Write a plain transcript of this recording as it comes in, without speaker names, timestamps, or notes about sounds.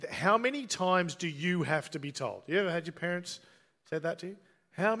how many times do you have to be told? You ever had your parents said that to you?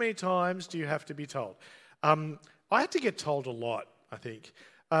 How many times do you have to be told? I had to get told a lot, I think.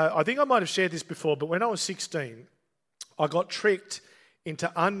 I think I might have shared this before, but when I was 16, I got tricked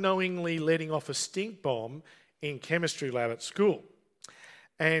into unknowingly letting off a stink bomb in chemistry lab at school.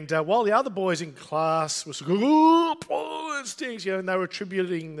 And while the other boys in class were going, oh, it stinks, and they were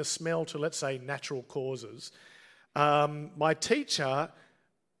attributing the smell to, let's say, natural causes, my teacher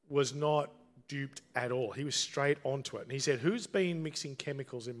was not duped at all. He was straight onto it. And he said, who's been mixing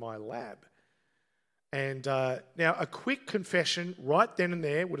chemicals in my lab? And now a quick confession right then and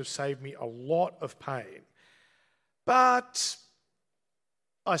there would have saved me a lot of pain. But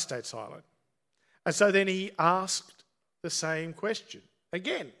I stayed silent. And so then he asked the same question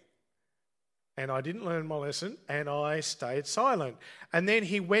again. And I didn't learn my lesson, and I stayed silent. And then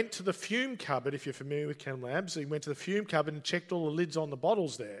he went to the fume cupboard. If you're familiar with chem labs, he went to the fume cupboard and checked all the lids on the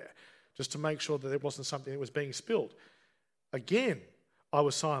bottles there, just to make sure that there wasn't something that was being spilled. Again, I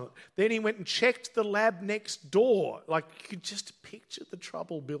was silent. Then he went and checked the lab next door. Like, you could just picture the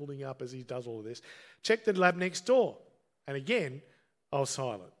trouble building up as he does all of this. Checked the lab next door. And again, I was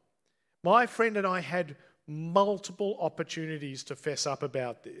silent. My friend and I had multiple opportunities to fess up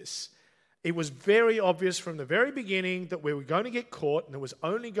about this. It was very obvious from the very beginning that we were going to get caught, and it was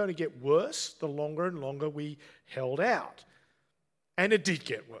only going to get worse the longer and longer we held out. And it did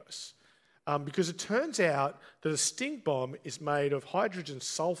get worse. Because it turns out that a stink bomb is made of hydrogen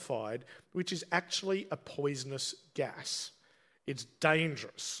sulfide, which is actually a poisonous gas. It's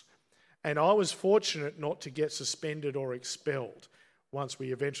dangerous. And I was fortunate not to get suspended or expelled once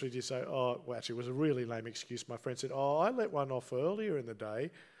we eventually did say, oh, well, actually, it was a really lame excuse. My friend said, oh, I let one off earlier in the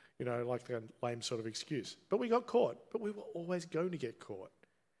day, like a lame sort of excuse. But we got caught. But we were always going to get caught.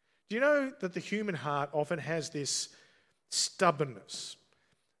 Do you know that the human heart often has this stubbornness?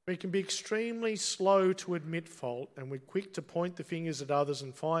 We can be extremely slow to admit fault, and we're quick to point the fingers at others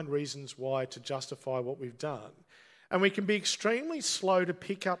and find reasons why to justify what we've done. And we can be extremely slow to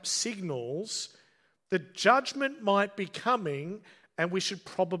pick up signals that judgment might be coming, and we should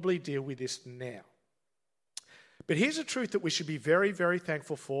probably deal with this now. But here's a truth that we should be very, very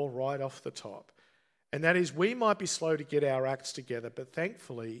thankful for right off the top. And that is, we might be slow to get our acts together, but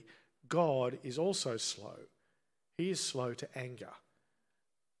thankfully, God is also slow. He is slow to anger.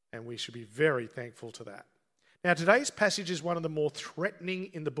 And we should be very thankful to that. Now, today's passage is one of the more threatening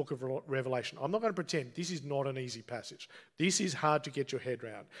in the book of Revelation. I'm not going to pretend this is not an easy passage. This is hard to get your head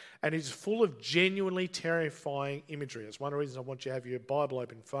around. And it's full of genuinely terrifying imagery. It's one of the reasons I want you to have your Bible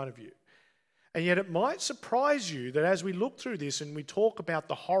open in front of you. And yet it might surprise you that as we look through this and we talk about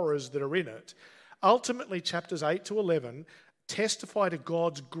the horrors that are in it, ultimately chapters 8 to 11 testify to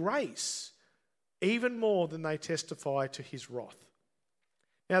God's grace even more than they testify to his wrath.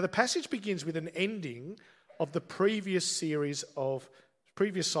 Now, the passage begins with an ending of the previous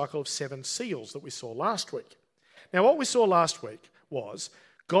cycle of 7 seals that we saw last week. Now, what we saw last week was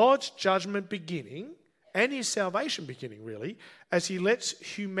God's judgment beginning and his salvation beginning, really, as he lets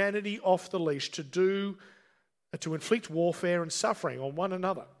humanity off the leash to inflict warfare and suffering on one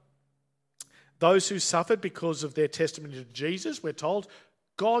another. Those who suffered because of their testimony to Jesus, we're told,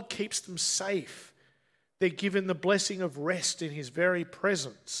 God keeps them safe. They're given the blessing of rest in his very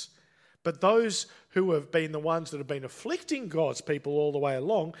presence. But those who have been the ones that have been afflicting God's people all the way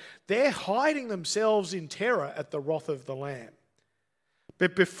along, they're hiding themselves in terror at the wrath of the Lamb.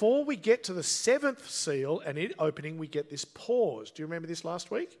 But before we get to the 7th seal and it opening, we get this pause. Do you remember this last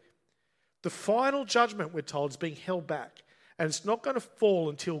week? The final judgment, we're told, is being held back. And it's not going to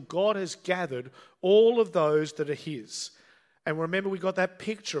fall until God has gathered all of those that are his. And remember, we got that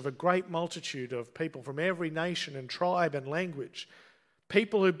picture of a great multitude of people from every nation and tribe and language.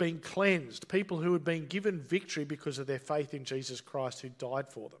 People who'd been cleansed, people who had been given victory because of their faith in Jesus Christ who died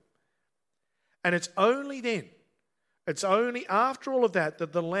for them. And it's only then, it's only after all of that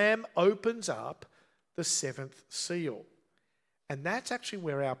that the Lamb opens up the 7th seal. And that's actually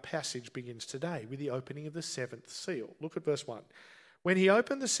where our passage begins today, with the opening of the 7th seal. Look at verse 1. When he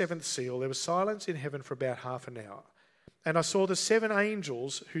opened the 7th seal, there was silence in heaven for about half an hour. And I saw the 7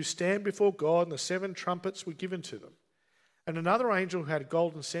 angels who stand before God, and the 7 trumpets were given to them. And another angel who had a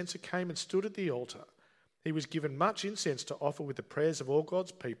golden censer came and stood at the altar. He was given much incense to offer with the prayers of all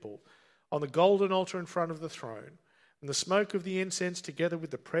God's people on the golden altar in front of the throne. And the smoke of the incense together with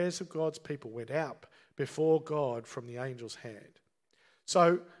the prayers of God's people went up before God from the angel's hand.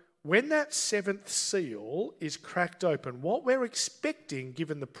 So when that 7th seal is cracked open, what we're expecting,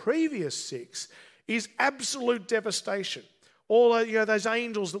 given the previous 6, is absolute devastation. all those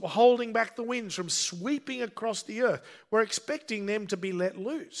angels that were holding back the winds from sweeping across the earth. We're expecting them to be let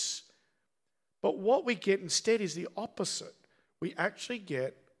loose. But what we get instead is the opposite. We actually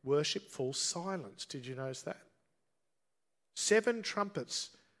get worshipful silence. Did you notice that? 7 trumpets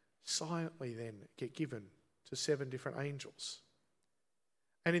silently then get given to 7 different angels.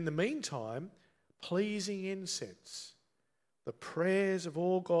 And in the meantime, pleasing incense, the prayers of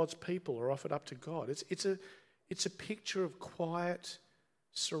all God's people are offered up to God. It's a picture of quiet,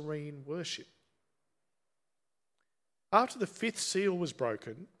 serene worship. After the 5th seal was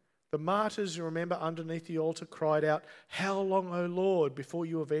broken, the martyrs, you remember, underneath the altar cried out, "How long, O Lord, before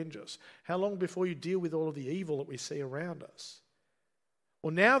you avenge us? How long before you deal with all of the evil that we see around us?"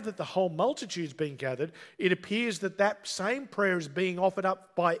 Well, now that the whole multitude's been gathered, it appears that that same prayer is being offered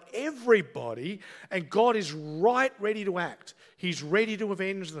up by everybody, and God is right ready to act. He's ready to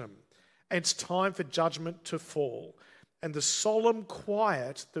avenge them. And it's time for judgment to fall. And the solemn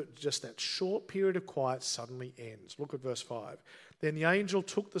quiet, just that short period of quiet, suddenly ends. Look at verse 5. Then the angel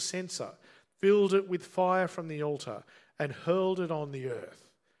took the censer, filled it with fire from the altar, and hurled it on the earth.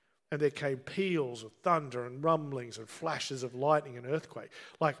 And there came peals of thunder and rumblings and flashes of lightning and earthquake.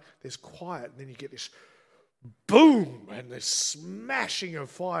 Like there's quiet, and then you get this boom and this smashing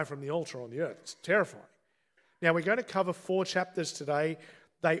of fire from the altar on the earth. It's terrifying. Now we're going to cover 4 chapters today.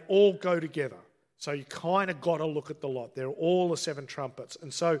 They all go together. So you kind of got to look at the lot. They're all the 7 trumpets.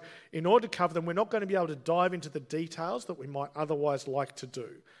 And so in order to cover them, we're not going to be able to dive into the details that we might otherwise like to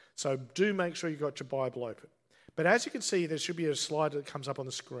do. So do make sure you've got your Bible open. But as you can see, there should be a slide that comes up on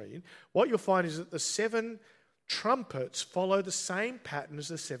the screen. What you'll find is that the 7 trumpets follow the same pattern as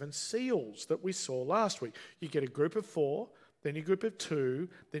the 7 seals that we saw last week. You get a group of 4, then a group of 2,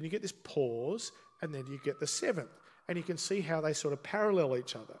 then you get this pause, and then you get the 7th. And you can see how they sort of parallel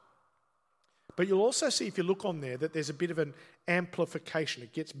each other. But you'll also see, if you look on there, that there's a bit of an amplification.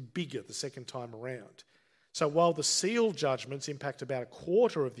 It gets bigger the second time around. So while the seal judgments impact about a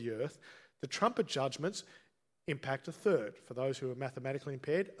quarter of the earth, the trumpet judgments impact a third. For those who are mathematically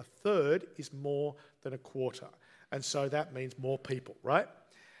impaired, a third is more than a quarter. And so that means more people, right?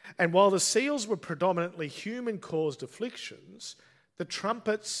 And while the seals were predominantly human-caused afflictions, the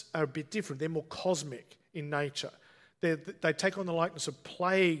trumpets are a bit different. They're more cosmic in nature. They take on the likeness of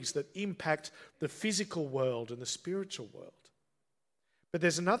plagues that impact the physical world and the spiritual world. But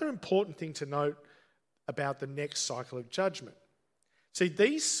there's another important thing to note about the next cycle of judgment. See,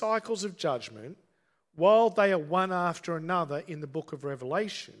 these cycles of judgment, while they are one after another in the book of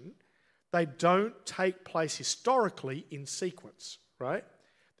Revelation, they don't take place historically in sequence, right?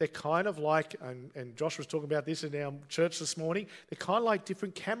 They're kind of like, and Josh was talking about this in our church this morning, they're kind of like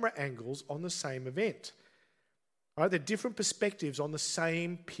different camera angles on the same event. Right? They're different perspectives on the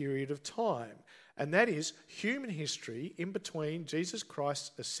same period of time. And that is human history in between Jesus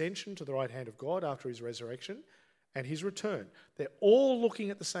Christ's ascension to the right hand of God after his resurrection and his return. They're all looking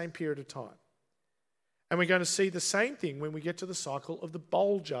at the same period of time. And we're going to see the same thing when we get to the cycle of the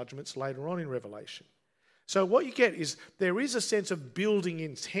bowl judgments later on in Revelation. So what you get is there is a sense of building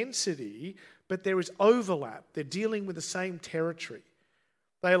intensity, but there is overlap. They're dealing with the same territory.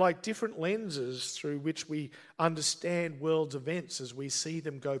 They are like different lenses through which we understand world's events as we see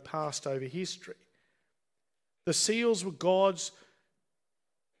them go past over history. The seals were God's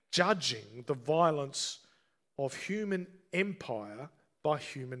judging the violence of human empire by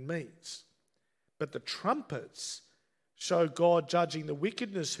human means. But the trumpets show God judging the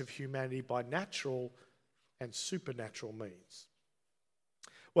wickedness of humanity by natural and supernatural means.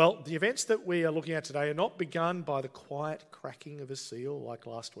 Well, the events that we are looking at today are not begun by the quiet cracking of a seal like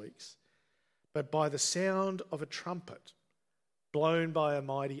last week's, but by the sound of a trumpet blown by a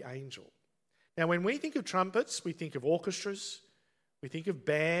mighty angel. Now, when we think of trumpets, we think of orchestras, we think of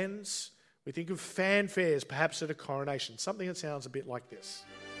bands, we think of fanfares, perhaps at a coronation, something that sounds a bit like this.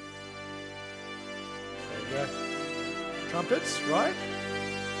 There you go. Trumpets, right?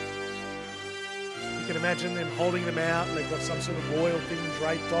 You can imagine them holding them out, and they've got some sort of royal thing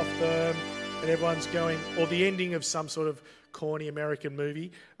draped off them, and everyone's going, or the ending of some sort of corny American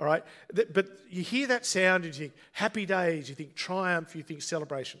movie, all right? But you hear that sound and you think happy days, you think triumph, you think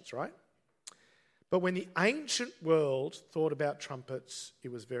celebrations, right? But when the ancient world thought about trumpets,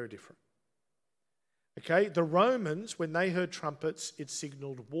 it was very different. Okay, the Romans, when they heard trumpets, it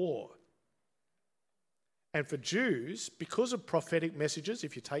signalled war. And for Jews, because of prophetic messages,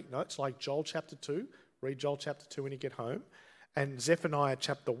 if you take notes, like Joel chapter 2, read Joel chapter 2 when you get home, and Zephaniah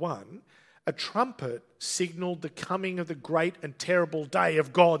chapter 1, a trumpet signalled the coming of the great and terrible day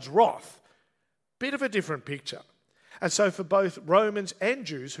of God's wrath. Bit of a different picture. And so for both Romans and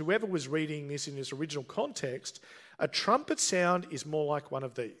Jews, whoever was reading this in its original context, A trumpet sound is more like one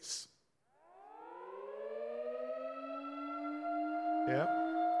of these. Yeah.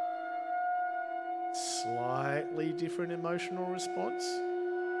 Slightly different emotional response.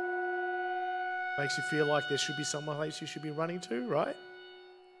 Makes you feel like there should be some place you should be running to, right?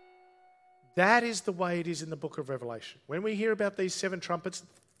 That is the way it is in the book of Revelation. When we hear about these 7 trumpets,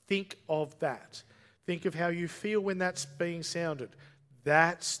 think of that. Think of how you feel when that's being sounded.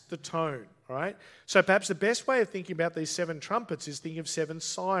 That's the tone, all right? So perhaps the best way of thinking about these 7 trumpets is think of 7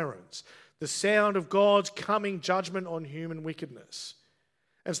 sirens, the sound of God's coming judgment on human wickedness.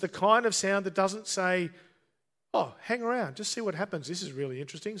 And it's the kind of sound that doesn't say, oh, hang around, just see what happens. This is really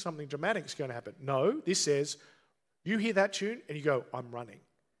interesting. Something dramatic is going to happen. No, this says, you hear that tune and you go, I'm running.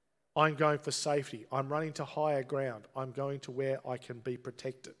 I'm going for safety. I'm running to higher ground. I'm going to where I can be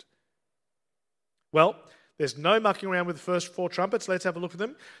protected. Well, there's no mucking around with the first 4 trumpets. Let's have a look at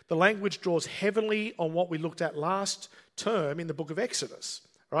them. The language draws heavily on what we looked at last term in the book of Exodus,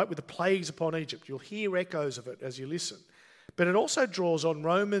 right, with the plagues upon Egypt. You'll hear echoes of it as you listen. But it also draws on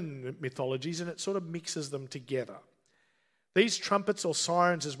Roman mythologies and it sort of mixes them together. These trumpets or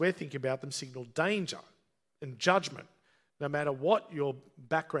sirens, as we're thinking about them, signal danger and judgment, no matter what your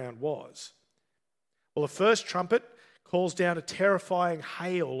background was. Well, the first trumpet calls down a terrifying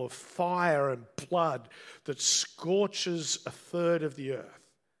hail of fire and blood that scorches a third of the earth.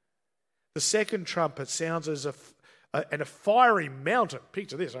 The second trumpet sounds as a fiery mountain,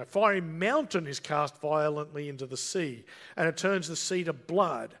 picture this, a fiery mountain is cast violently into the sea and it turns the sea to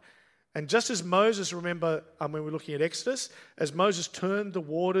blood. And just as Moses, remember when we're looking at Exodus, as Moses turned the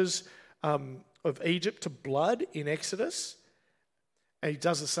waters of Egypt to blood in Exodus, and he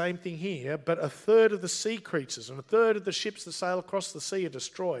does the same thing here, but a third of the sea creatures and a third of the ships that sail across the sea are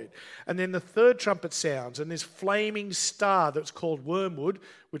destroyed. And then the third trumpet sounds, and this flaming star that's called wormwood,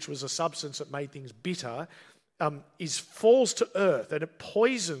 which was a substance that made things bitter, falls to earth and it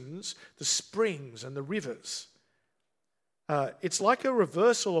poisons the springs and the rivers. It's like a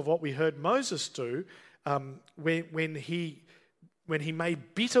reversal of what we heard Moses do when he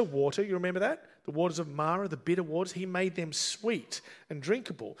made bitter water. You remember that? The waters of Mara, the bitter waters, he made them sweet and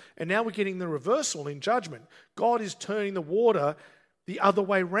drinkable. And now we're getting the reversal in judgment. God is turning the water the other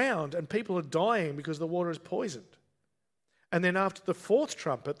way round and people are dying because the water is poisoned. And then after the 4th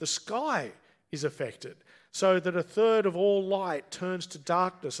trumpet, the sky is affected, so that a third of all light turns to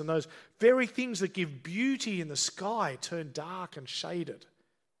darkness, and those very things that give beauty in the sky turn dark and shaded.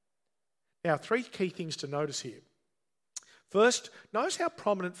 Now, 3 key things to notice here. First, notice how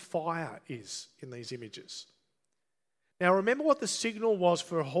prominent fire is in these images. Now, remember what the signal was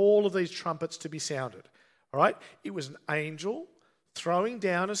for all of these trumpets to be sounded. All right? It was an angel throwing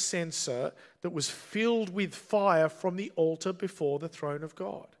down a censer that was filled with fire from the altar before the throne of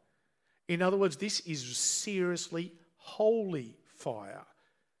God. In other words, this is seriously holy fire.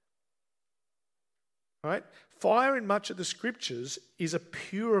 Right? Fire in much of the scriptures is a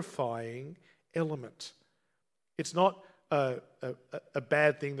purifying element. It's not a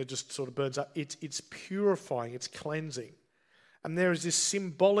bad thing that just sort of burns up. It's purifying, it's cleansing. And there is this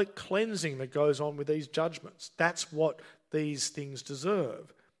symbolic cleansing that goes on with these judgments. That's what these things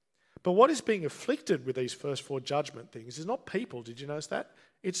deserve. But what is being afflicted with these first 4 judgment things is not people. Did you notice that?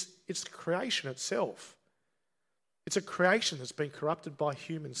 It's the creation itself. It's a creation that's been corrupted by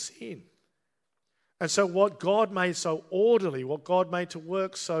human sin. And so what God made so orderly, what God made to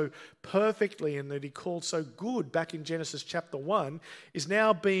work so perfectly and that he called so good back in Genesis chapter 1 is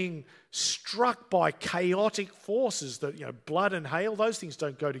now being struck by chaotic forces that, blood and hail, those things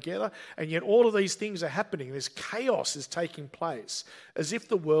don't go together. And yet all of these things are happening. This chaos is taking place as if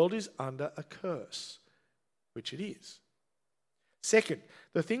the world is under a curse, which it is. Second,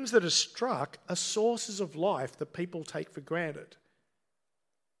 the things that are struck are sources of life that people take for granted.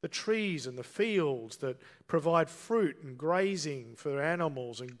 The trees and the fields that provide fruit and grazing for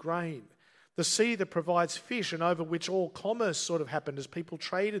animals and grain. The sea that provides fish and over which all commerce sort of happened as people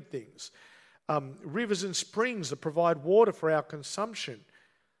traded things. Rivers and springs that provide water for our consumption.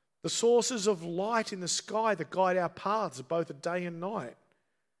 The sources of light in the sky that guide our paths both at day and night.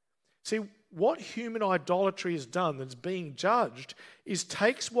 See, what human idolatry has done that's being judged is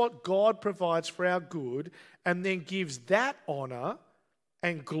takes what God provides for our good and then gives that honour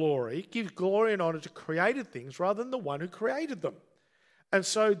and glory, gives glory and honour to created things rather than the one who created them. And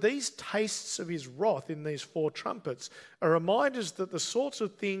so these tastes of his wrath in these 4 trumpets are reminders that the sorts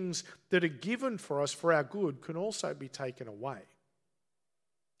of things that are given for us for our good can also be taken away.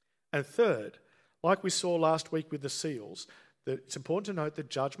 And third, like we saw last week with the seals, that it's important to note that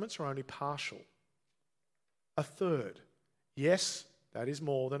judgments are only partial. A third. Yes, that is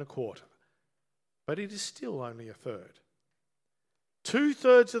more than a quarter. but it is still only a third.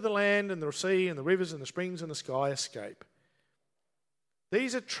 2/3 of the land and the sea and the rivers and the springs and the sky escape.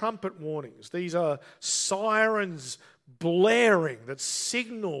 These are trumpet warnings. These are sirens blaring that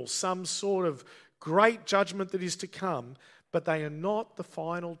signal some sort of great judgment that is to come, but they are not the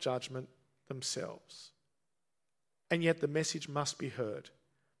final judgment themselves. And yet the message must be heard.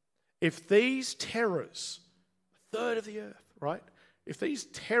 If these terrors, a third of the earth, right? If these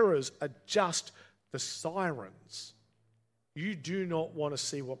terrors are just the sirens, you do not want to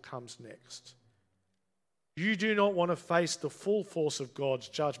see what comes next. You do not want to face the full force of God's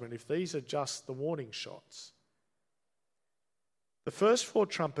judgment if these are just the warning shots. The first 4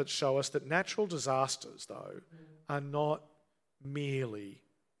 trumpets show us that natural disasters, though, are not merely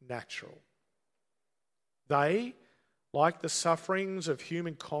natural. They, like the sufferings of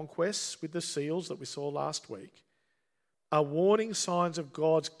human conquests with the seals that we saw last week, are warning signs of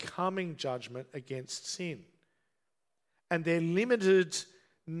God's coming judgment against sin. And their limited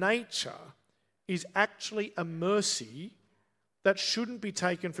nature is actually a mercy that shouldn't be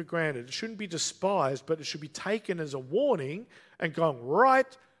taken for granted. It shouldn't be despised, but it should be taken as a warning and going,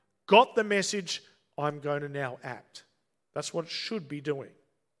 right, got the message, I'm going to now act. That's what it should be doing.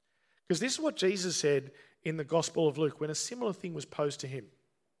 Because this is what Jesus said in the Gospel of Luke when a similar thing was posed to him.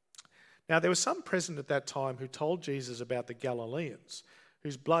 Now, there were some present at that time who told Jesus about the Galileans,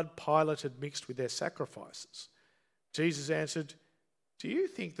 whose blood Pilate had mixed with their sacrifices. Jesus answered, do you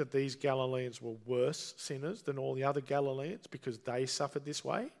think that these Galileans were worse sinners than all the other Galileans because they suffered this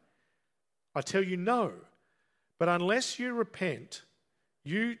way? I tell you, no. But unless you repent,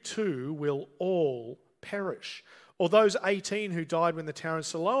 you too will all perish. Or those 18 who died when the tower in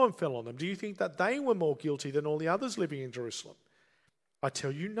Siloam fell on them, do you think that they were more guilty than all the others living in Jerusalem? I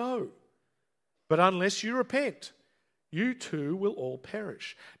tell you, no. But unless you repent, you too will all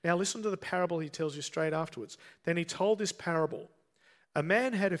perish. Now listen to the parable he tells you straight afterwards. Then he told this parable. A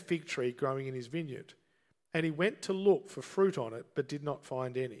man had a fig tree growing in his vineyard, and he went to look for fruit on it, but did not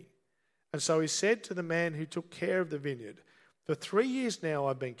find any. And so he said to the man who took care of the vineyard, for 3 years now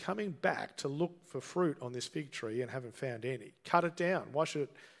I've been coming back to look for fruit on this fig tree and haven't found any. Cut it down. Why should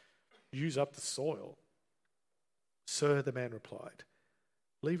it use up the soil? Sir, the man replied,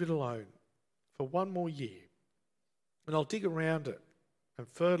 leave it alone for 1 more year, and I'll dig around it and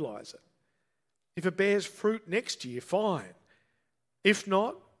fertilise it. If it bears fruit next year, fine. If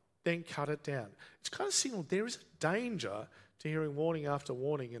not, then cut it down. It's kind of signaled there is a danger to hearing warning after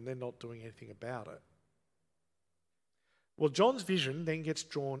warning and then not doing anything about it. Well, John's vision then gets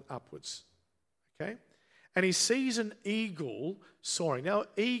drawn upwards, okay? And he sees an eagle soaring. Now,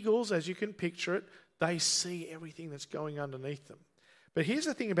 eagles, as you can picture it, they see everything that's going underneath them. But here's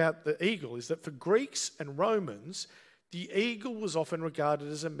the thing about the eagle is that for Greeks and Romans, the eagle was often regarded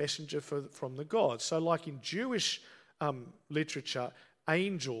as a messenger from the gods. So like in Jewish literature,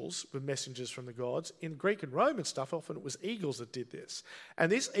 angels were messengers from the gods. In Greek and Roman stuff, often it was eagles that did this.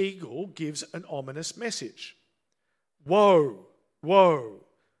 And this eagle gives an ominous message. Woe, woe,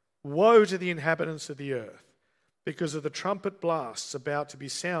 woe to the inhabitants of the earth, because of the trumpet blasts about to be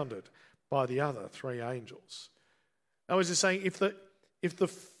sounded by the other 3 angels. Now, as he's saying, if the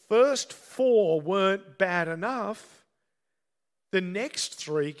first 4 weren't bad enough, the next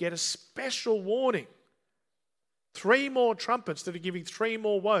 3 get a special warning. 3 more trumpets that are giving 3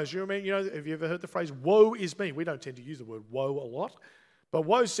 more woes. You remember, have you ever heard the phrase, woe is me? We don't tend to use the word woe a lot. But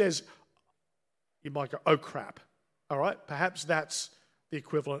woe says, you might go, oh crap. All right, perhaps that's the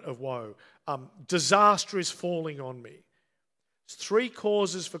equivalent of woe. Disaster is falling on me. It's 3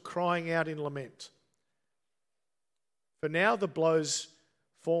 causes for crying out in lament. For now the blows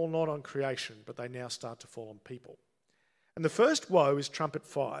fall not on creation, but they now start to fall on people. And the first woe is trumpet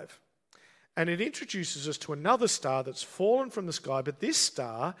 5. And it introduces us to another star that's fallen from the sky, but this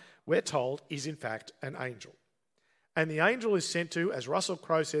star, we're told, is in fact an angel. And the angel is sent to, as Russell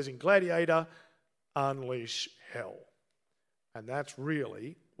Crowe says in Gladiator, unleash hell. And that's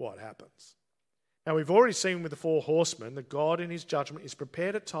really what happens. Now, we've already seen with the 4 horsemen that God in his judgment is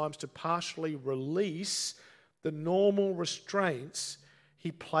prepared at times to partially release the normal restraints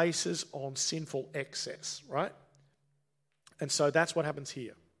he places on sinful excess, right? And so that's what happens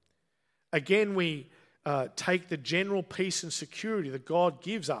here. Again, we take the general peace and security that God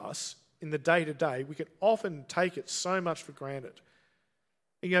gives us in the day-to-day. We can often take it so much for granted.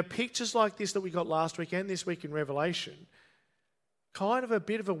 Pictures like this that we got last week and this week in Revelation, kind of a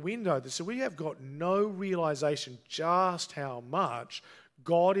bit of a window. So we have got no realization just how much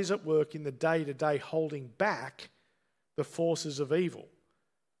God is at work in the day-to-day holding back the forces of evil.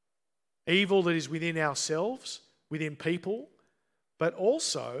 Evil that is within ourselves, within people, but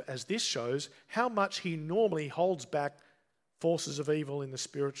also, as this shows, how much he normally holds back forces of evil in the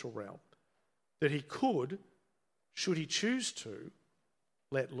spiritual realm that he could, should he choose to,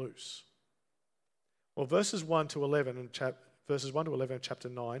 let loose. Well, verses 1 to 11 in chapter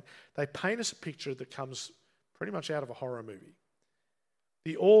 9, they paint us a picture that comes pretty much out of a horror movie.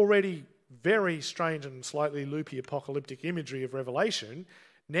 The already very strange and slightly loopy apocalyptic imagery of Revelation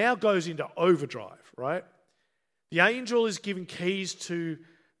now goes into overdrive, right? The angel is given keys to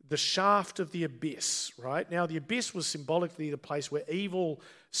the shaft of the abyss, right? Now, the abyss was symbolically the place where evil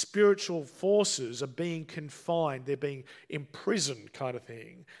spiritual forces are being confined, they're being imprisoned, kind of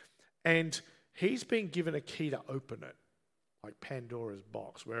thing. And he's been given a key to open it, like Pandora's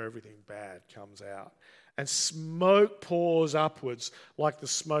box, where everything bad comes out. And smoke pours upwards like the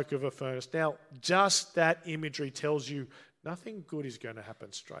smoke of a furnace. Now, just that imagery tells you nothing good is going to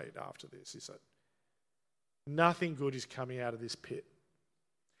happen straight after this, is it? Nothing good is coming out of this pit.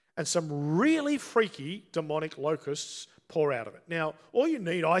 And some really freaky demonic locusts pour out of it. Now, all you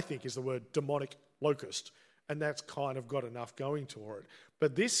need, I think, is the word demonic locust, and that's kind of got enough going toward it.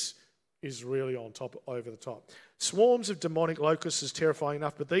 But this is really on top, over the top. Swarms of demonic locusts is terrifying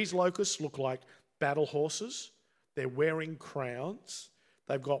enough, but these locusts look like battle horses. They're wearing crowns.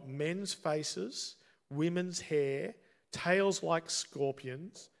 They've got men's faces, women's hair, tails like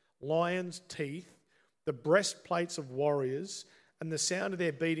scorpions, lions' teeth, the breastplates of warriors, and the sound of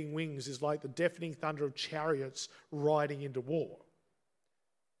their beating wings is like the deafening thunder of chariots riding into war.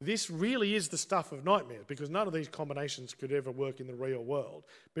 This really is the stuff of nightmares, because none of these combinations could ever work in the real world.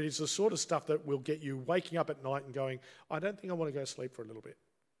 But it's the sort of stuff that will get you waking up at night and going, I don't think I want to go to sleep for a little bit.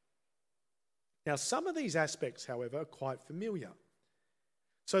 Now, some of these aspects, however, are quite familiar.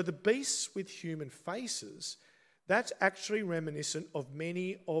 So the beasts with human faces, that's actually reminiscent of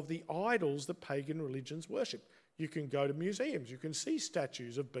many of the idols that pagan religions worship. You can go to museums, you can see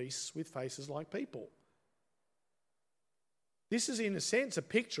statues of beasts with faces like people. This is, in a sense, a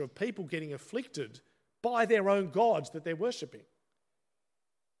picture of people getting afflicted by their own gods that they're worshipping.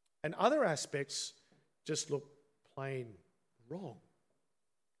 And other aspects just look plain wrong.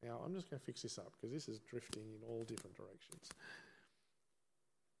 Now, I'm just going to fix this up because this is drifting in all different directions.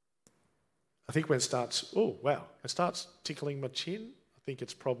 I think when it starts, it starts tickling my chin. I think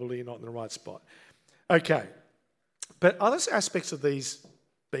it's probably not in the right spot. Okay. But other aspects of these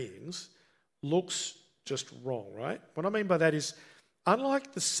beings looks just wrong, right? What I mean by that is,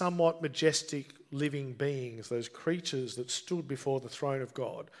 unlike the somewhat majestic living beings, those creatures that stood before the throne of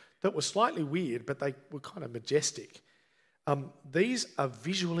God, that were slightly weird, but they were kind of majestic, these are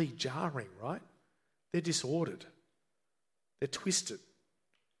visually jarring, right? They're disordered. They're twisted.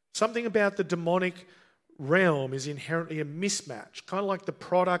 Something about the demonic realm is inherently a mismatch, kind of like the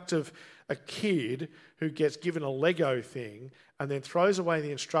product of a kid who gets given a Lego thing and then throws away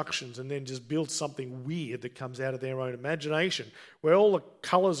the instructions and then just builds something weird that comes out of their own imagination, where all the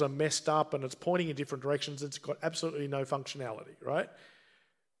colours are messed up and it's pointing in different directions. It's got absolutely no functionality, right?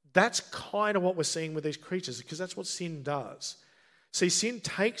 That's kind of what we're seeing with these creatures, because that's what sin does. See, sin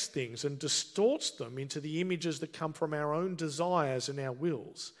takes things and distorts them into the images that come from our own desires and our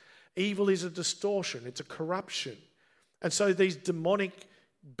wills. Evil is a distortion, it's a corruption. And so these demonic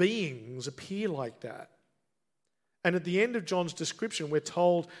beings appear like that. And at the end of John's description, we're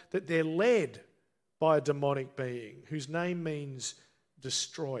told that they're led by a demonic being whose name means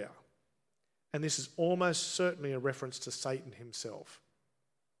destroyer. And this is almost certainly a reference to Satan himself.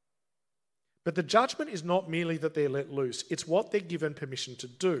 But the judgment is not merely that they're let loose, it's what they're given permission to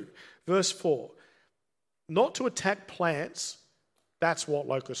do. Verse 4, not to attack plants, that's what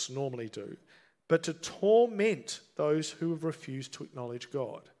locusts normally do, but to torment those who have refused to acknowledge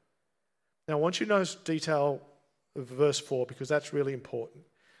God. Now, I want you to notice detail of verse 4, because that's really important.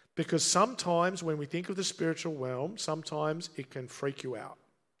 Because sometimes when we think of the spiritual realm, sometimes it can freak you out.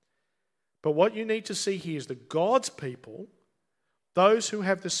 But what you need to see here is that God's people, those who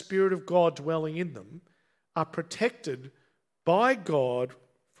have the Spirit of God dwelling in them, are protected by God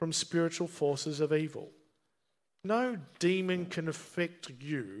from spiritual forces of evil. No demon can affect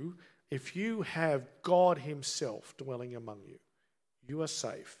you if you have God himself dwelling among you. You are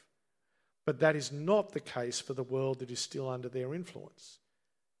safe. But that is not the case for the world that is still under their influence.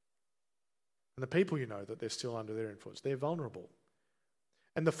 And the people you know that they're still under their influence, they're vulnerable.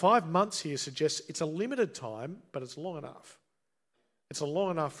 And the 5 months here suggests it's a limited time, but it's long enough. It's long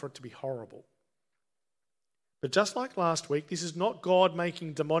enough for it to be horrible. But just like last week, this is not God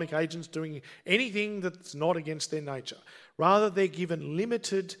making demonic agents doing anything that's not against their nature. Rather, they're given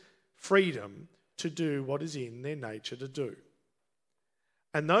limited freedom to do what is in their nature to do.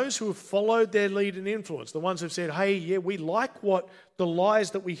 And those who have followed their lead and influence, the ones who've said, hey, yeah, we like what the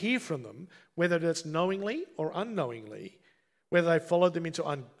lies that we hear from them, whether it's knowingly or unknowingly, whether they followed them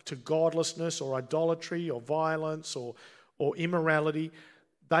into godlessness or idolatry or violence or immorality,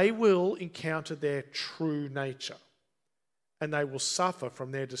 they will encounter their true nature and they will suffer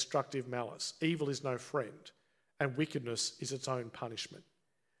from their destructive malice. Evil is no friend and wickedness is its own punishment.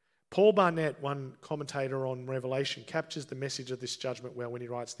 Paul Barnett, one commentator on Revelation, captures the message of this judgment well when he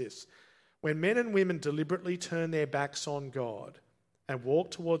writes this. When men and women deliberately turn their backs on God and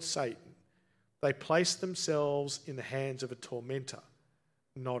walk towards Satan, they place themselves in the hands of a tormentor,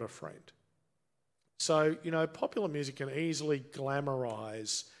 not a friend. So, popular music can easily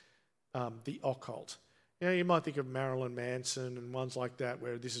glamorise the occult. You might think of Marilyn Manson and ones like that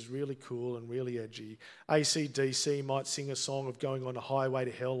where this is really cool and really edgy. AC/DC might sing a song of going on a highway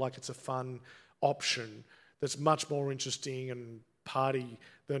to hell like it's a fun option that's much more interesting and party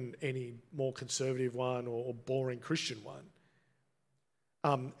than any more conservative one or boring Christian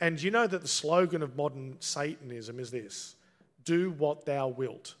one. And you know that the slogan of modern Satanism is this: do what thou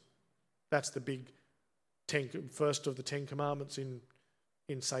wilt. That's the big first of the 10 commandments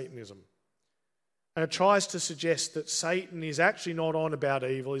in Satanism. And it tries to suggest that Satan is actually not on about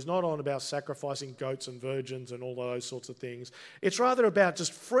evil. He's not on about sacrificing goats and virgins and all those sorts of things. It's rather about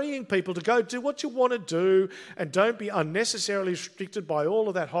just freeing people to go do what you want to do and don't be unnecessarily restricted by all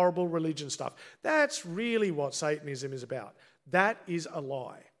of that horrible religion stuff. That's really what Satanism is about. That is a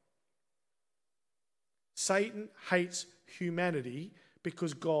lie. Satan hates humanity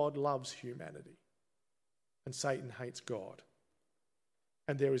because God loves humanity. And Satan hates God.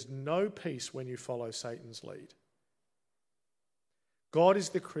 And there is no peace when you follow Satan's lead. God is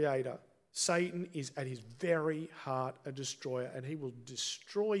the creator. Satan is at his very heart a destroyer, and he will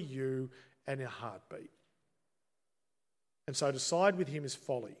destroy you in a heartbeat. And so to side with him is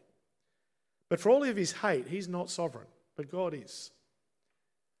folly. But for all of his hate, he's not sovereign, but God is.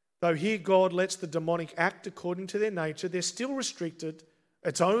 Though here God lets the demonic act according to their nature, they're still restricted.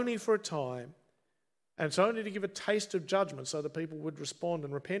 It's only for a time. And it's only to give a taste of judgment so that people would respond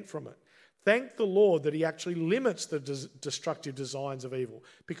and repent from it. Thank the Lord that he actually limits the destructive designs of evil.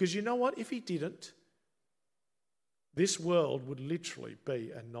 Because you know what? If he didn't, this world would literally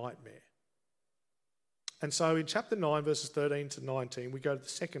be a nightmare. And so in chapter 9, verses 13 to 19, we go to the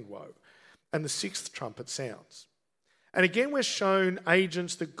second woe. And the sixth trumpet sounds. And again we're shown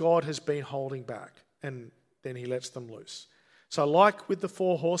agents that God has been holding back. And then he lets them loose. So like with the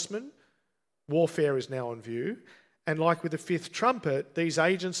 4 horsemen, warfare is now in view. And like with the 5th trumpet, these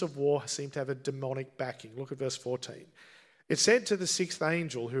agents of war seem to have a demonic backing. Look at verse 14. It said to the 6th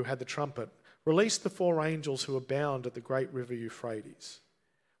angel who had the trumpet, release the 4 angels who are bound at the great river Euphrates.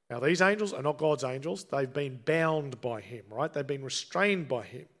 Now these angels are not God's angels. They've been bound by him, right? They've been restrained by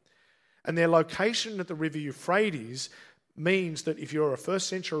him. And their location at the river Euphrates means that if you're a first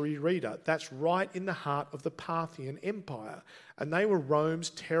century reader, that's right in the heart of the Parthian Empire. And they were Rome's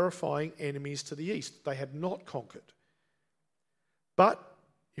terrifying enemies to the east. They had not conquered. But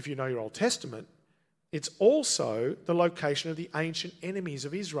if you know your Old Testament, it's also the location of the ancient enemies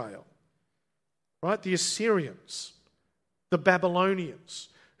of Israel. Right? The Assyrians, the Babylonians,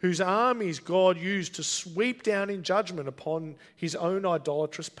 whose armies God used to sweep down in judgment upon his own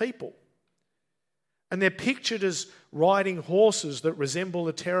idolatrous people. And they're pictured as riding horses that resemble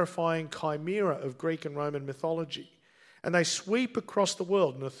the terrifying chimera of Greek and Roman mythology. And they sweep across the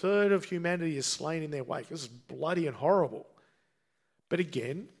world, and 1/3 of humanity is slain in their wake. This is bloody and horrible. But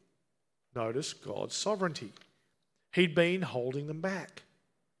again, notice God's sovereignty. He'd been holding them back.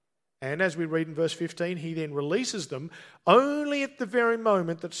 And as we read in verse 15, he then releases them only at the very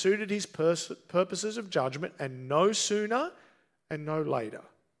moment that suited his purposes of judgment, and no sooner and no later.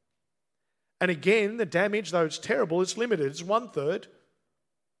 And again, the damage, though it's terrible, it's limited. It's 1/3.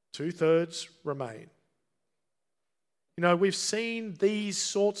 2/3 remain. We've seen these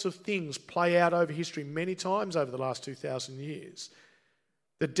sorts of things play out over history many times over the last 2,000 years.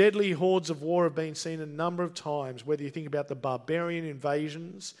 The deadly hordes of war have been seen a number of times, whether you think about the barbarian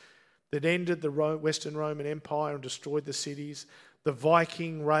invasions that ended the Western Roman Empire and destroyed the cities, the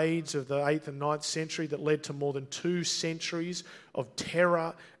Viking raids of the 8th and 9th century that led to more than 2 centuries of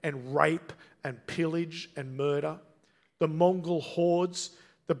terror and rape and pillage and murder, the Mongol hordes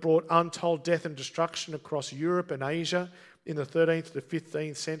that brought untold death and destruction across Europe and Asia in the 13th to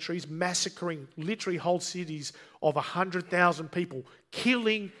 15th centuries, massacring literally whole cities of 100,000 people,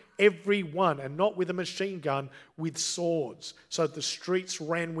 killing everyone, and not with a machine gun, with swords, so the streets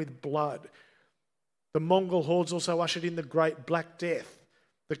ran with blood. The Mongol hordes also ushered in the Great Black Death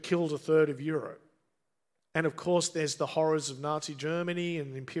that killed 1/3 of Europe. And of course, there's the horrors of Nazi Germany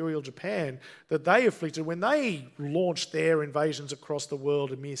and Imperial Japan that they inflicted when they launched their invasions across the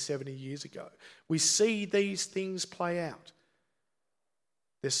world a mere 70 years ago. We see these things play out.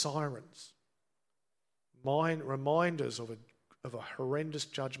 They're sirens, reminders of a horrendous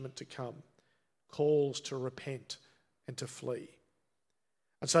judgment to come, calls to repent and to flee.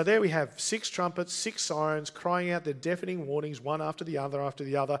 And so there we have 6 trumpets, 6 sirens crying out their deafening warnings, one after the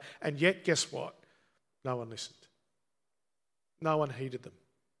other, and yet guess what? No one listened. No one heeded them.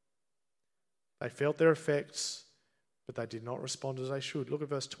 They felt their effects, but they did not respond as they should. Look at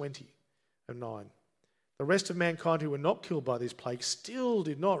verse 20 of 9. The rest of mankind who were not killed by these plagues still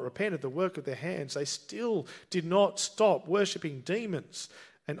did not repent of the work of their hands. They still did not stop worshipping demons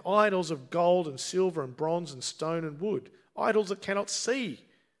and idols of gold and silver and bronze and stone and wood, idols that cannot see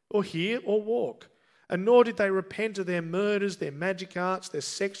or hear or walk. And nor did they repent of their murders, their magic arts, their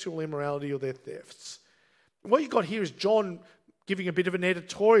sexual immorality or their thefts. What you've got here is John giving a bit of an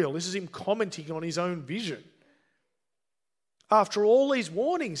editorial. This is him commenting on his own vision. After all these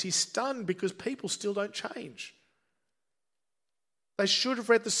warnings, he's stunned because people still don't change. They should have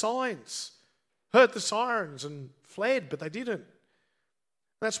read the signs, heard the sirens and fled, but they didn't.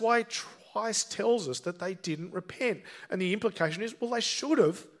 That's why Christ tells us that they didn't repent. And the implication is, well, they should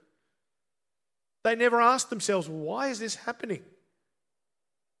have. They never asked themselves, why is this happening?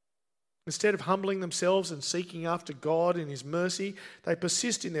 Instead of humbling themselves and seeking after God in his mercy, they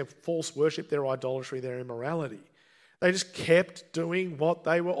persist in their false worship, their idolatry, their immorality. They just kept doing what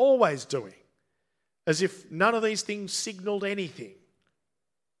they were always doing, as if none of these things signalled anything.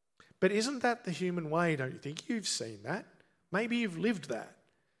 But isn't that the human way, don't you think? You've seen that. Maybe you've lived that.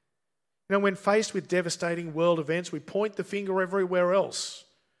 You know, when faced with devastating world events, we point the finger everywhere else.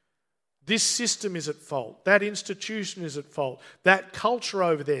 This system is at fault. That institution is at fault. That culture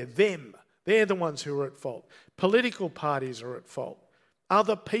over there, them, they're the ones who are at fault. Political parties are at fault.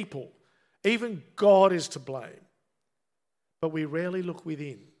 Other people, even God is to blame. But we rarely look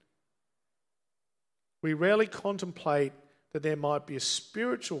within. We rarely contemplate that there might be a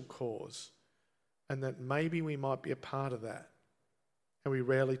spiritual cause and that maybe we might be a part of that. And we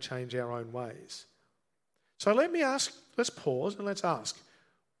rarely change our own ways. So let's pause and let's ask.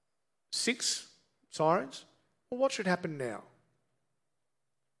 6 sirens? Well, what should happen now?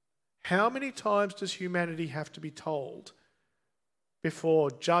 How many times does humanity have to be told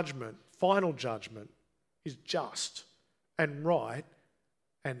before judgment, final judgment, is just and right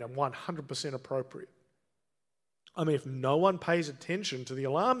and 100% appropriate? I mean, if no one pays attention to the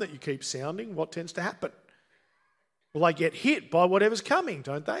alarm that you keep sounding, what tends to happen? Well, they get hit by whatever's coming,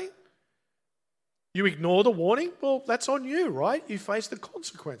 don't they? You ignore the warning? Well, that's on you, right? You face the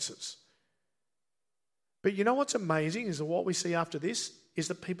consequences. But you know what's amazing is that what we see after this is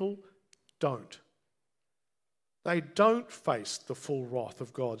that people don't. They don't face the full wrath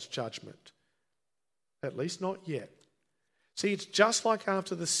of God's judgment. At least not yet. See, it's just like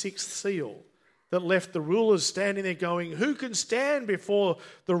after the 6th seal that left the rulers standing there going, who can stand before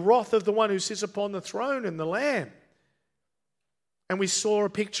the wrath of the one who sits upon the throne and the Lamb? And we saw a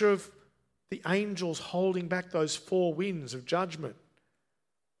picture of the angels holding back those 4 winds of judgment.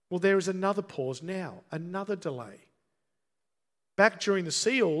 Well, there is another pause now, another delay. Back during the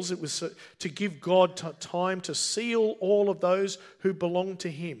seals, it was to give God time to seal all of those who belong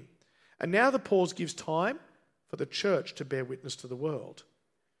to him. And now the pause gives time for the church to bear witness to the world,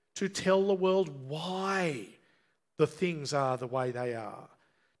 to tell the world why the things are the way they are,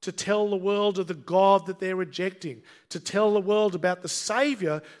 to tell the world of the God that they're rejecting, to tell the world about the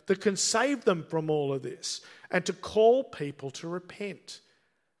Saviour that can save them from all of this, and to call people to repent.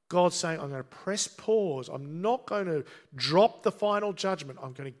 God's saying, I'm going to press pause. I'm not going to drop the final judgment.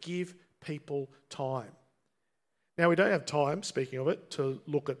 I'm going to give people time. Now, we don't have time, speaking of it, to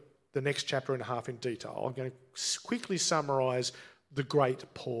look at the next chapter and a half in detail. I'm going to quickly summarise the great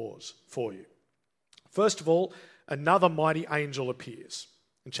pause for you. First of all, another mighty angel appears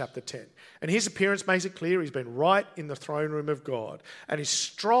in chapter 10. And his appearance makes it clear he's been right in the throne room of God. And his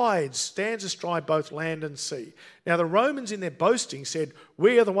stride stands astride both land and sea. Now the Romans in their boasting said,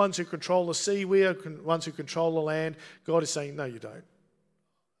 we are the ones who control the sea, we are the ones who control the land. God is saying, no, you don't.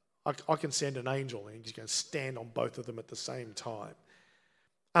 I can send an angel and he's going to stand on both of them at the same time.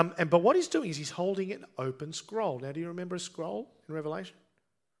 But what he's doing is he's holding an open scroll. Now, do you remember a scroll in Revelation?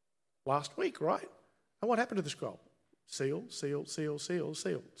 Last week, right? And what happened to the scroll? Seal, seal, seal, seal,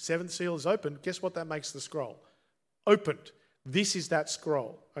 seal. 7th seal is opened. Guess what that makes the scroll? Opened. This is that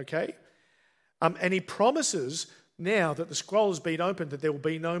scroll, okay? And he promises now that the scroll has been opened that there will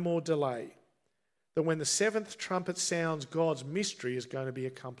be no more delay. That when the 7th trumpet sounds, God's mystery is going to be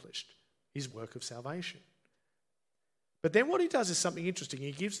accomplished. His work of salvation. But then what he does is something interesting.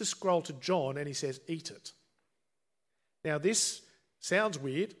 He gives the scroll to John and he says, eat it. Now this sounds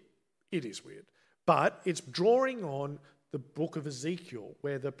weird. It is weird. But it's drawing on the book of Ezekiel,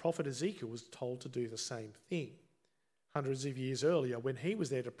 where the prophet Ezekiel was told to do the same thing hundreds of years earlier when he was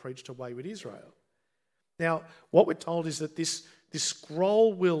there to preach to wayward Israel. Now, what we're told is that this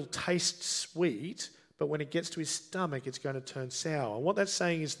scroll will taste sweet, but when it gets to his stomach, it's going to turn sour. And what that's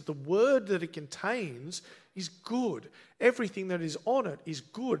saying is that the word that it contains is good. Everything that is on it is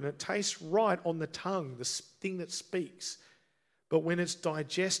good, and it tastes right on the tongue, the thing that speaks. But when it's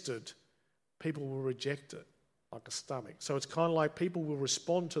digested, people will reject it like a stomach. So it's kind of like people will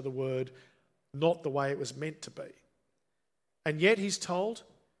respond to the word not the way it was meant to be. And yet he's told,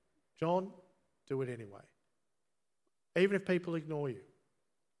 John, do it anyway. Even if people ignore you,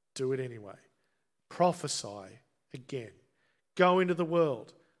 do it anyway. Prophesy again. Go into the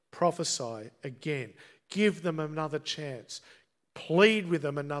world. Prophesy again. Give them another chance. Plead with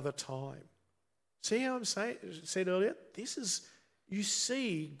them another time. See how I said earlier? You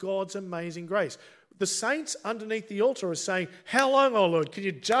see God's amazing grace. The saints underneath the altar are saying, how long, oh Lord? Can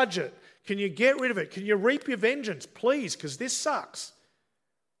you judge it? Can you get rid of it? Can you reap your vengeance? Please, because this sucks.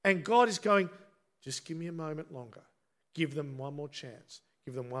 And God is going, just give me a moment longer. Give them one more chance.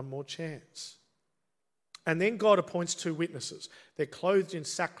 Give them one more chance. And then God appoints 2 witnesses. They're clothed in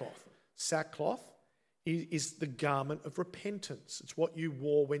sackcloth. Sackcloth is the garment of repentance. It's what you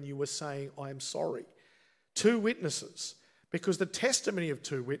wore when you were saying, I am sorry. 2 witnesses. Because the testimony of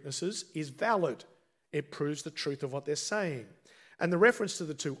 2 witnesses is valid. It proves the truth of what they're saying. And the reference to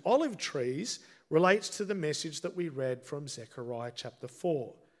the 2 olive trees relates to the message that we read from Zechariah chapter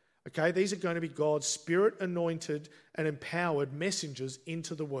 4. Okay, these are going to be God's Spirit-anointed and empowered messengers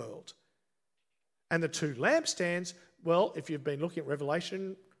into the world. And the 2 lampstands, well, if you've been looking at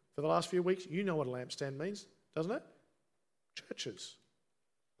Revelation for the last few weeks, you know what a lampstand means, doesn't it? Churches.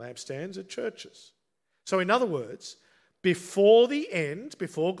 Lampstands are churches. So in other words, before the end,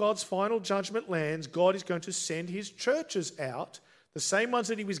 before God's final judgment lands, God is going to send his churches out, the same ones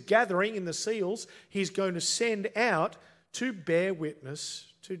that he was gathering in the seals, he's going to send out to bear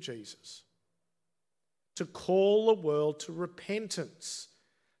witness to Jesus, to call the world to repentance.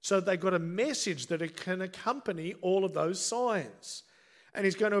 So they've got a message that it can accompany all of those signs. And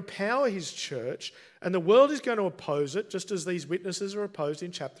he's going to empower his church, and the world is going to oppose it, just as these witnesses are opposed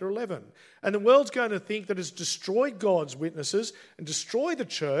in chapter 11. And the world's going to think that it's destroyed God's witnesses and destroyed the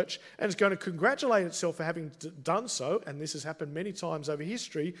church, and it's going to congratulate itself for having done so, and this has happened many times over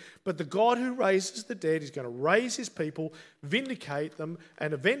history. But the God who raises the dead is going to raise his people, vindicate them,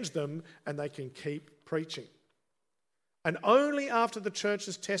 and avenge them, and they can keep preaching. And only after the church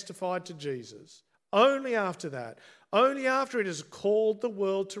has testified to Jesus, only after that, only after it has called the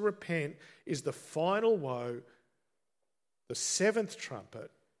world to repent, is the final woe, the 7th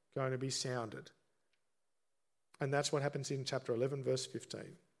trumpet, going to be sounded. And that's what happens in chapter 11, verse 15.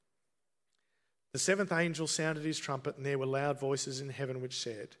 The 7th angel sounded his trumpet, and there were loud voices in heaven which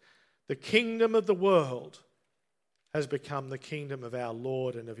said, the kingdom of the world has become the kingdom of our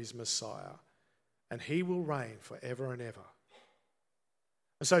Lord and of his Messiah, and he will reign forever and ever.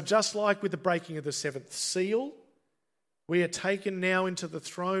 And so just like with the breaking of the 7th seal, we are taken now into the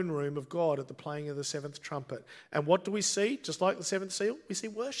throne room of God at the playing of the 7th trumpet. And what do we see? Just like the 7th seal, we see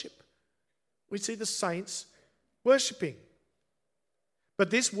worship. We see the saints worshipping. But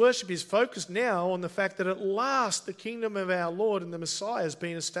this worship is focused now on the fact that at last the kingdom of our Lord and the Messiah has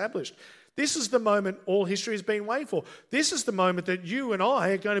been established. This is the moment all history has been waiting for. This is the moment that you and I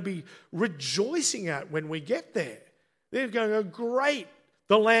are going to be rejoicing at when we get there. They're going to go, great,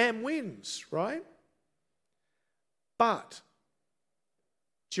 the Lamb wins, right? But,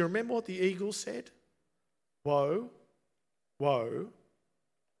 do you remember what the eagle said? Woe, woe,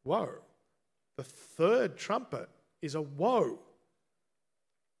 woe. The 3rd trumpet is a woe.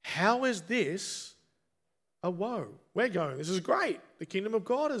 How is this a woe? We're going, this is great. The kingdom of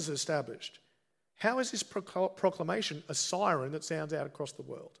God is established. How is this proclamation a siren that sounds out across the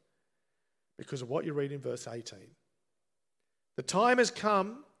world? Because of what you read in verse 18. The time has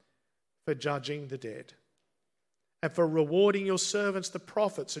come for judging the dead, and for rewarding your servants, the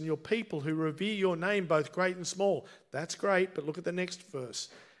prophets, and your people who revere your name, both great and small. That's great, but look at the next verse.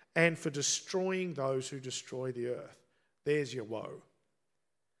 And for destroying those who destroy the earth. There's your woe.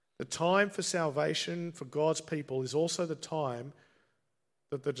 The time for salvation for God's people is also the time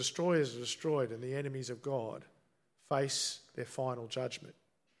that the destroyers are destroyed and the enemies of God face their final judgment.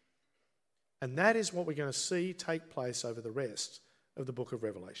 And that is what we're going to see take place over the rest of the book of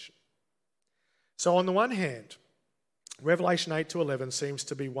Revelation. So on the one hand, Revelation 8 to 11 seems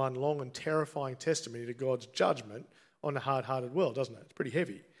to be one long and terrifying testimony to God's judgment on a hard-hearted world, doesn't it? It's pretty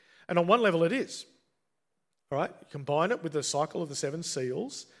heavy. And on one level it is. All right? You combine it with the cycle of the 7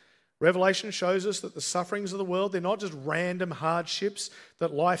 seals. Revelation shows us that the sufferings of the world, they're not just random hardships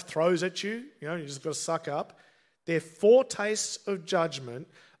that life throws at you. You just got to suck up. They're foretastes of judgment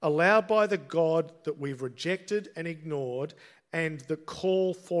allowed by the God that we've rejected and ignored, and the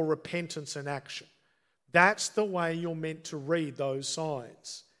call for repentance and action. That's the way you're meant to read those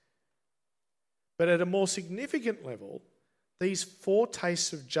signs. But at a more significant level, these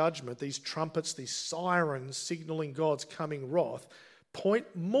foretastes of judgment, these trumpets, these sirens signalling God's coming wrath, point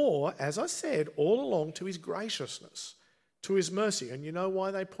more, as I said, all along to his graciousness, to his mercy. And you know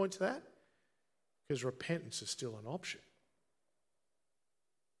why they point to that? Because repentance is still an option.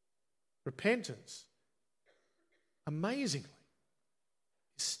 Repentance, amazingly,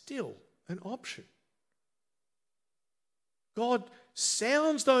 is still an option. God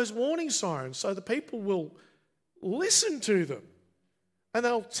sounds those warning sirens so the people will listen to them and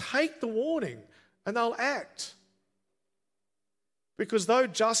they'll take the warning and they'll act. Because though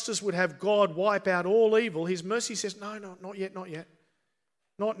justice would have God wipe out all evil, his mercy says, no, not yet.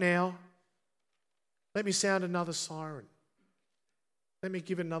 Not now. Let me sound another siren. Let me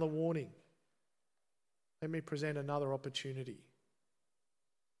give another warning. Let me present another opportunity.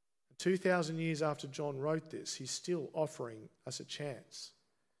 2,000 years after John wrote this, he's still offering us a chance.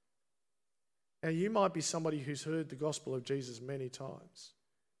 Now, you might be somebody who's heard the gospel of Jesus many times.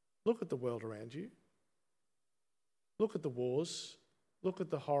 Look at the world around you. Look at the wars. Look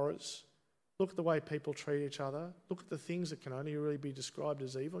at the horrors. Look at the way people treat each other. Look at the things that can only really be described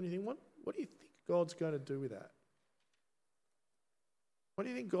as evil. And you think, what do you think God's going to do with that? What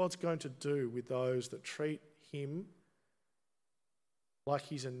do you think God's going to do with those that treat him like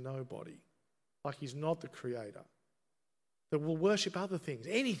he's a nobody, like he's not the creator, that will worship other things,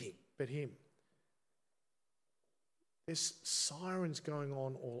 anything but him? There's sirens going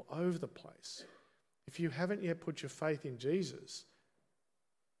on all over the place. If you haven't yet put your faith in Jesus,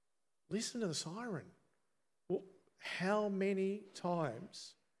 listen to the siren. Well, how many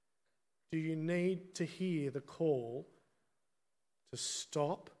times do you need to hear the call to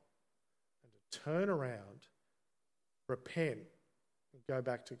stop and to turn around, repent, and go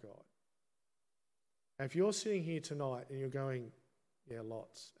back to God? And if you're sitting here tonight and you're going, yeah,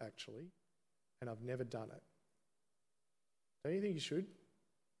 lots actually, and I've never done it, don't you think you should?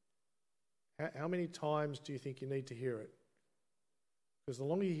 How many times do you think you need to hear it? Because the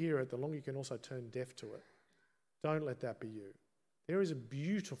longer you hear it, the longer you can also turn deaf to it. Don't let that be you. There is a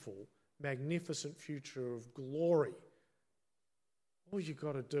beautiful, magnificent future of glory. All you've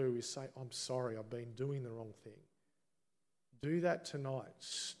got to do is say, I'm sorry, I've been doing the wrong thing. Do that tonight.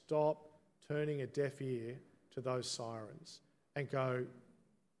 Stop turning a deaf ear to those sirens and go,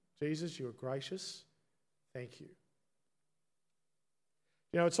 Jesus, you are gracious. Thank you.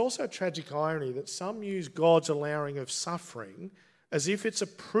 It's also a tragic irony that some use God's allowing of suffering as if it's a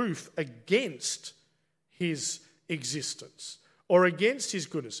proof against his existence or against his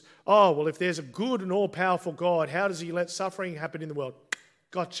goodness. Oh, well, if there's a good and all-powerful God, how does he let suffering happen in the world?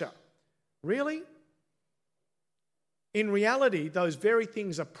 Gotcha. Really? In reality, those very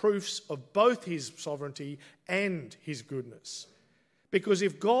things are proofs of both his sovereignty and his goodness. Because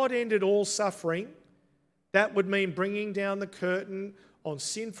if God ended all suffering, that would mean bringing down the curtain on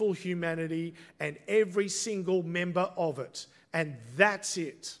sinful humanity and every single member of it. And that's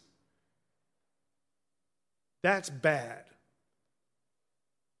it. That's bad.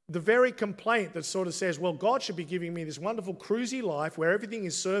 The very complaint that sort of says, well, God should be giving me this wonderful cruisy life where everything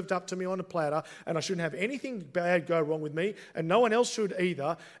is served up to me on a platter and I shouldn't have anything bad go wrong with me and no one else should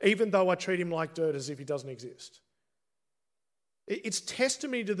either, even though I treat him like dirt as if he doesn't exist. It's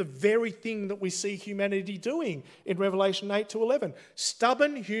testimony to the very thing that we see humanity doing in Revelation 8 to 11.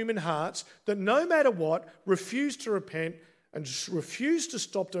 Stubborn human hearts that no matter what refuse to repent and refuse to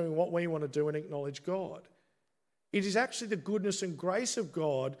stop doing what we want to do and acknowledge God. It is actually the goodness and grace of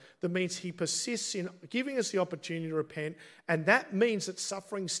God that means he persists in giving us the opportunity to repent, and that means that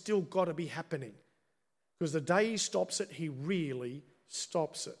suffering's still got to be happening. Because the day he stops it, he really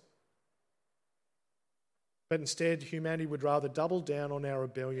stops it. But instead, humanity would rather double down on our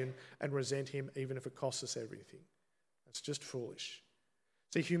rebellion and resent him even if it costs us everything. That's just foolish.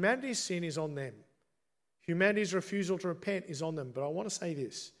 See, humanity's sin is on them. Humanity's refusal to repent is on them. But I want to say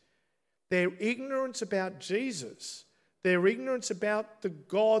this. Their ignorance about Jesus, their ignorance about the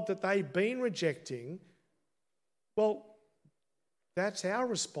God that they've been rejecting, well, that's our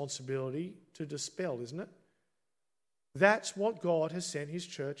responsibility to dispel, isn't it? That's what God has sent his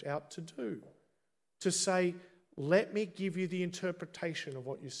church out to do. To say, let me give you the interpretation of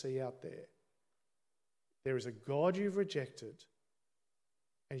what you see out there. There is a God you've rejected,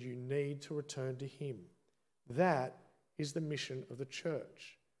 and you need to return to him. That is the mission of the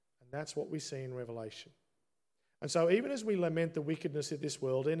church. And that's what we see in Revelation. And so even as we lament the wickedness of this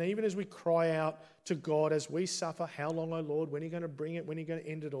world, and even as we cry out to God as we suffer, how long, O Lord, when are you going to bring it, when are you going to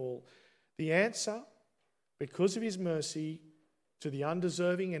end it all? The answer, because of his mercy to the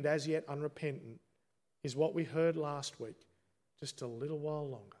undeserving and as yet unrepentant, is what we heard last week. Just a little while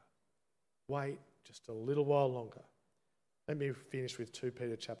longer. Wait just a little while longer. Let me finish with 2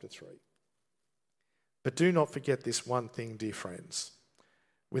 Peter chapter 3. But do not forget this one thing, dear friends.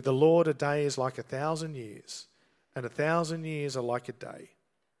 With the Lord, a day is like 1,000 years, and 1,000 years are like a day.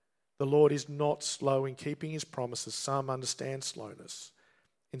 The Lord is not slow in keeping his promises. Some understand slowness.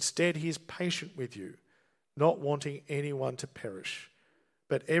 Instead, he is patient with you, not wanting anyone to perish,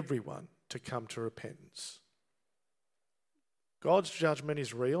 but everyone to come to repentance. God's judgment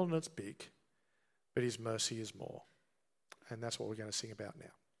is real and it's big, but his mercy is more. And that's what we're going to sing about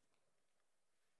now.